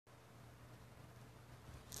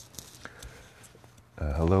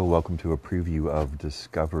Hello, welcome to a preview of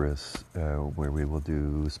Discoverus, where we will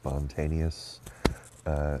do spontaneous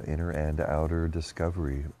inner and outer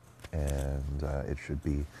discovery. And it should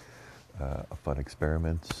be a fun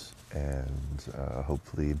experiment and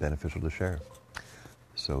hopefully beneficial to share.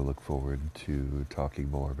 So look forward to talking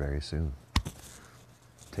more very soon.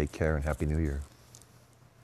 Take care and Happy New Year.